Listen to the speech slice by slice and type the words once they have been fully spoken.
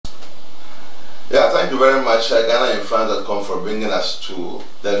Thank you very much, Ghanaian for bringing us to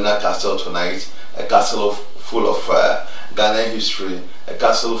the Luna Castle tonight. A castle full of Ghanaian history, a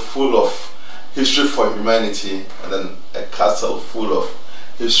castle full of history for humanity, and then a castle full of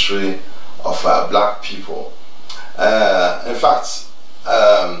history of black people. In fact,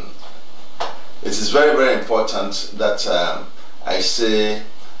 it is very, very important that I say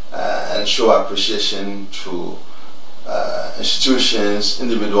and show appreciation to institutions,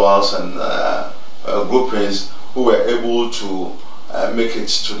 individuals, and groupings who were able to make it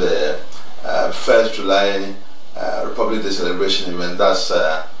to the 1st July Republic Day celebration event. That's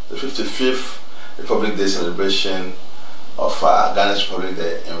the 55th Republic Day celebration of Ghana's Republic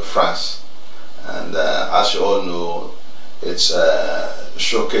Day in France. And as you all know, it's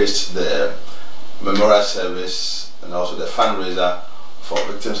showcased the memorial service and also the fundraiser for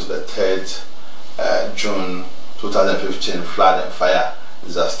victims of the 3rd June 2015 flood and fire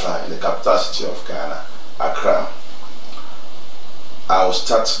disaster in the capital city of Ghana, Accra. I will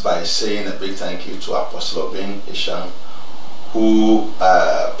start by saying a big thank you to Apostle Obin Ishan, who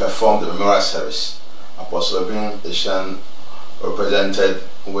performed the memorial service. Apostle Obin Ishan represented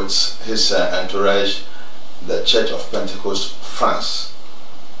with his entourage the Church of Pentecost France,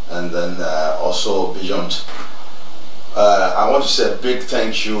 and then also beyond. I want to say a big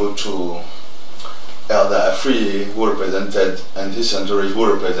thank you to Elder Afriye, who represented, and his entourage,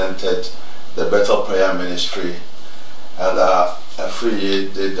 who represented the Bethel Prayer Ministry. Elder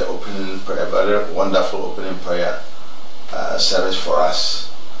Afriye did the opening prayer, very wonderful opening prayer service for us.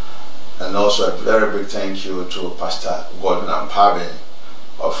 And also a very big thank you to Pastor Gordon Ampabe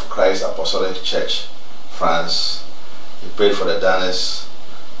of Christ Apostolic Church, France. He prayed for the donors.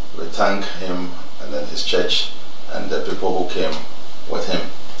 We thank him and then his church and the people who came with him.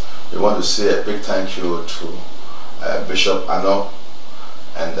 We want to say a big thank you to Bishop Ano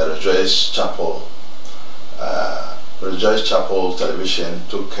and the Rejoice Chapel. Rejoice Chapel Television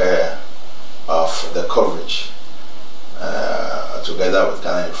took care of the coverage together with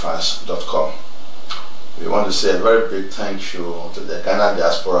GhanaInFrance.com. We want to say a very big thank you to the Ghana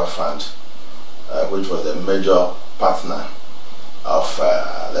Diaspora Fund, which was the major partner of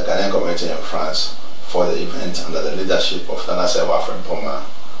the Ghanaian community in France for the event under the leadership of Nana Sewafren Poma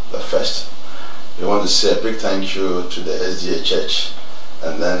the first. We want to say a big thank you to the SDA Church,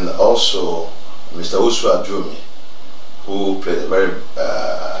 and then also Mr. Usua Jumi, who played a very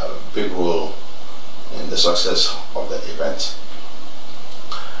big role in the success of the event.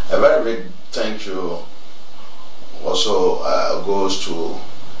 A very big thank you also goes to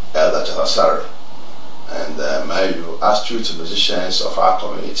Elder Chatasari and Mayu, astute musicians of our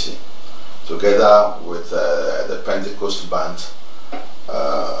community, together with the Pentecost Band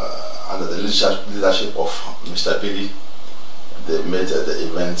under the leadership of Mr. Billy. They made the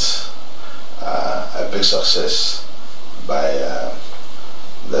event a big success by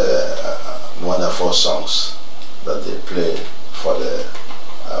the wonderful songs that they played for the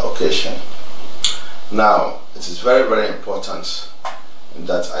occasion. Now, it is very, very important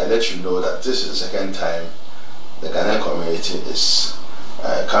that I let you know that this is the second time the Ghanaian community is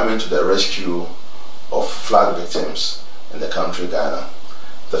coming to the rescue of flood victims in the country Ghana.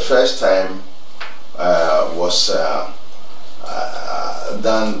 The first time was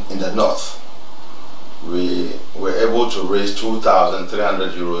done in the north. We were able to raise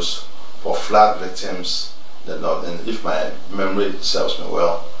 2,300 euros for flood victims in the north, and if my memory serves me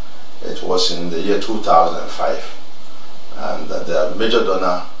well, it was in the year 2005, and the major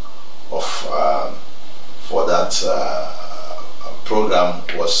donor of for that program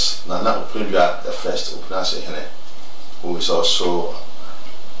was Nana Opinja the first, Opinasehene, who is also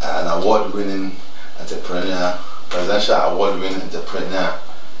an award-winning entrepreneur, presidential award-winning entrepreneur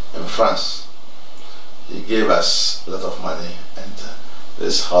in France. He gave us a lot of money, and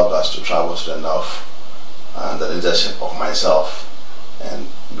this helped us to travel to the north under the leadership of myself, and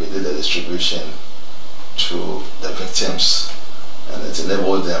we did the distribution to the victims, and it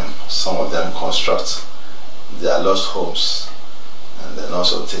enabled them, some of them, construct their lost homes and then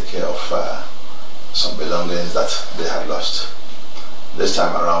also take care of some belongings that they had lost. This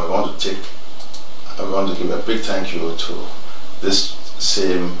time around, we want to give a big thank you to this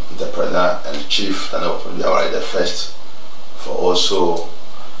same entrepreneur and chief, Nana Opinja the first, for also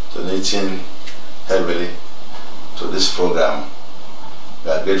donating heavily to this program.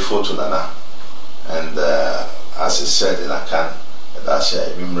 We are grateful to Nana, and as he said in Akan, that's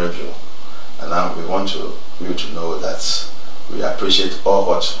a review. And now we want you to know that we appreciate all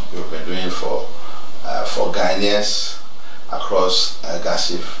what you've been doing for Ghanaians across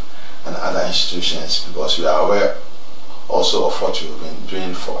GASIF and other institutions, because we are aware also of what you've been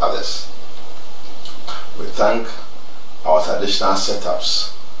doing for others. We thank our traditional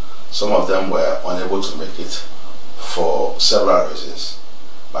setups. Some of them were unable to make it for several reasons,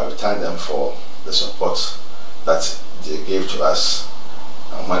 but we thank them for the support that they gave to us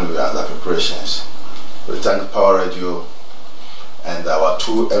when we were under preparations. We thank Power Radio and our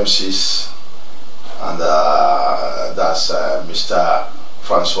two MCs, and that's Mr.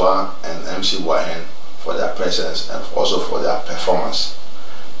 Francois and MC Wahen, for their presence and also for their performance.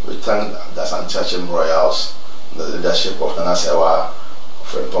 We thank the Sanchachim Royals, the leadership of Nana Sewa,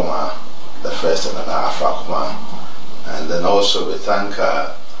 Frempoma, the first, and Nana Afrakuma. And then also we thank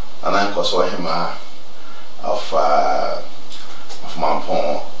Nana Nkoswahima of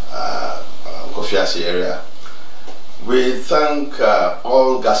Mampong, Kofiasi area. We thank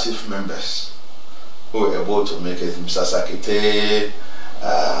all GASIF members who were able to make it, Mr. Sakite,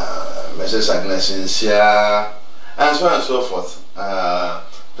 Mrs. Agnes Insia, and so on and so forth.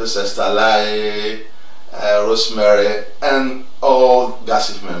 Princess Talai, Rosemary, and all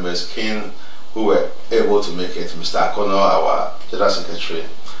GASIF members came who were able to make it. Mr. Akono, our General Secretary,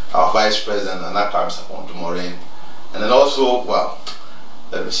 our Vice President, and Mr. Pontumorin, and then also, well,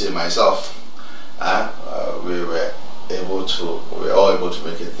 let me say myself, we were all able to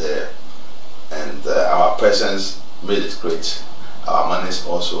make it there, and our presence made it great. Our monies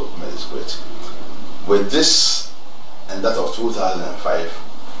also made it great. With this and that of 2005,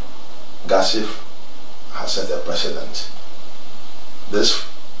 GASIF has set a precedent. This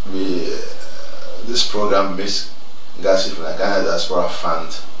program makes GASIF and the Ghana Diaspora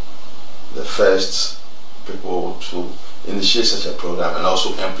Fund the first people to initiate such a program and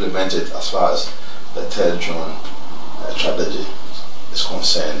also implement it as far as the 3rd June strategy is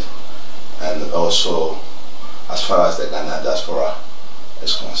concerned, and also as far as the Ghana Diaspora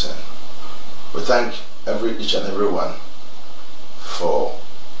is concerned. We thank each and every one for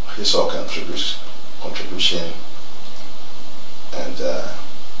his or contribution, and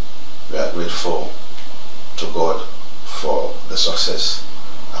we are grateful to God for the success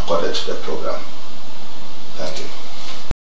accorded to the program. Thank you.